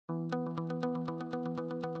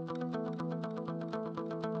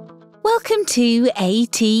Welcome to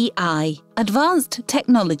ATI, Advanced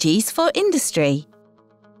Technologies for Industry.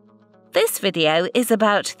 This video is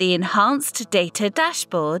about the Enhanced Data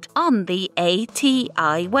Dashboard on the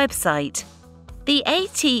ATI website. The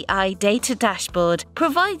ATI Data Dashboard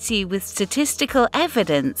provides you with statistical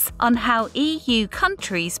evidence on how EU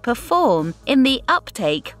countries perform in the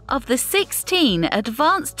uptake of the 16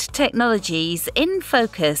 advanced technologies in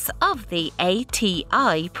focus of the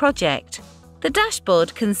ATI project. The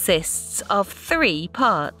dashboard consists of 3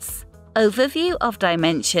 parts: overview of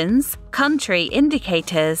dimensions, country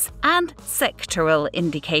indicators, and sectoral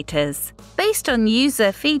indicators. Based on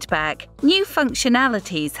user feedback, new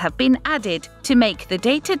functionalities have been added to make the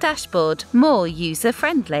data dashboard more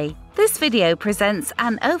user-friendly. This video presents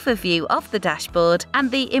an overview of the dashboard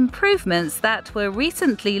and the improvements that were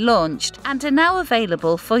recently launched and are now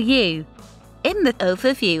available for you. In the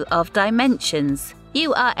overview of dimensions,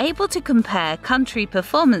 you are able to compare country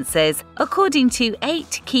performances according to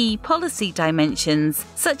 8 key policy dimensions,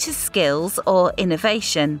 such as skills or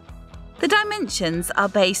innovation. The dimensions are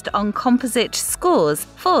based on composite scores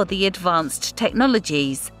for the advanced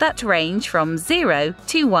technologies that range from 0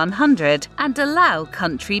 to 100 and allow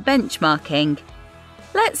country benchmarking.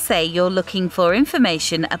 Let's say you're looking for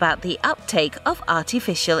information about the uptake of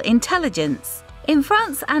artificial intelligence. In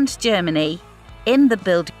France and Germany, in the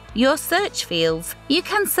Build Your Search fields, you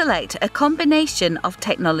can select a combination of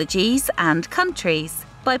technologies and countries.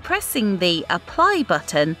 By pressing the Apply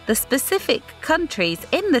button, the specific countries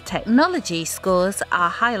in the technology scores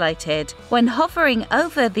are highlighted. When hovering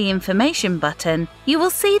over the Information button, you will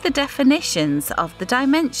see the definitions of the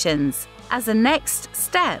dimensions. As a next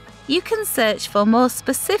step, you can search for more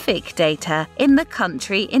specific data in the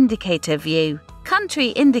Country Indicator view. Country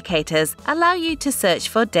indicators allow you to search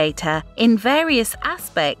for data in various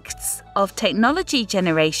aspects of technology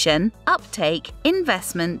generation, uptake,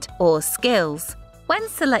 investment, or skills. When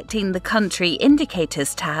selecting the Country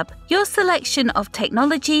Indicators tab, your selection of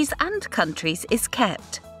technologies and countries is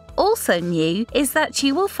kept. Also new is that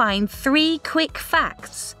you will find 3 quick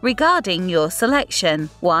facts regarding your selection: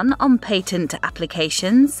 1 on patent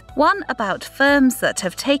applications, 1 about firms that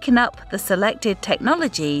have taken up the selected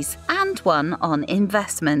technologies, and 1 on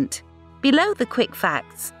investment. Below the quick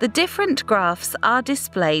facts, the different graphs are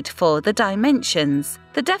displayed for the dimensions.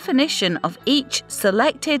 The definition of each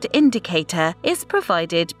selected indicator is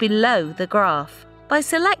provided below the graph. By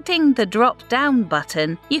selecting the drop-down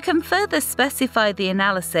button, you can further specify the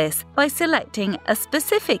analysis by selecting a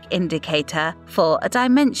specific indicator for a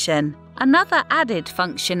dimension. Another added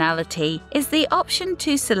functionality is the option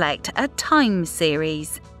to select a time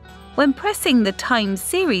series. When pressing the Time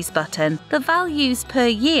Series button, the values per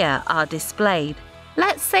year are displayed.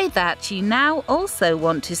 Let's say that you now also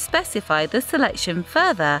want to specify the selection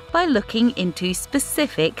further by looking into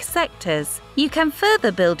specific sectors. You can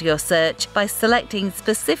further build your search by selecting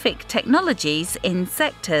specific technologies in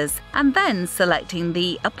sectors and then selecting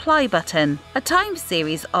the Apply button. A time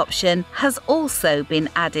series option has also been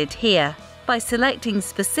added here. By selecting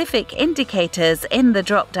specific indicators in the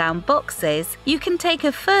drop-down boxes, you can take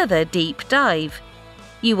a further deep dive.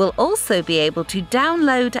 You will also be able to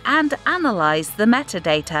download and analyze the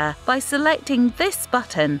metadata by selecting this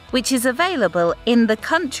button, which is available in the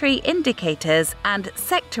Country Indicators and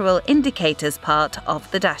Sectoral Indicators part of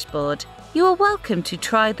the dashboard. You are welcome to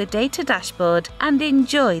try the data dashboard and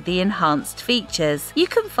enjoy the enhanced features. You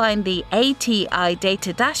can find the ATI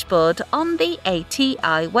Data Dashboard on the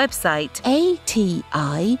ATI website ati.ec.europa.eu.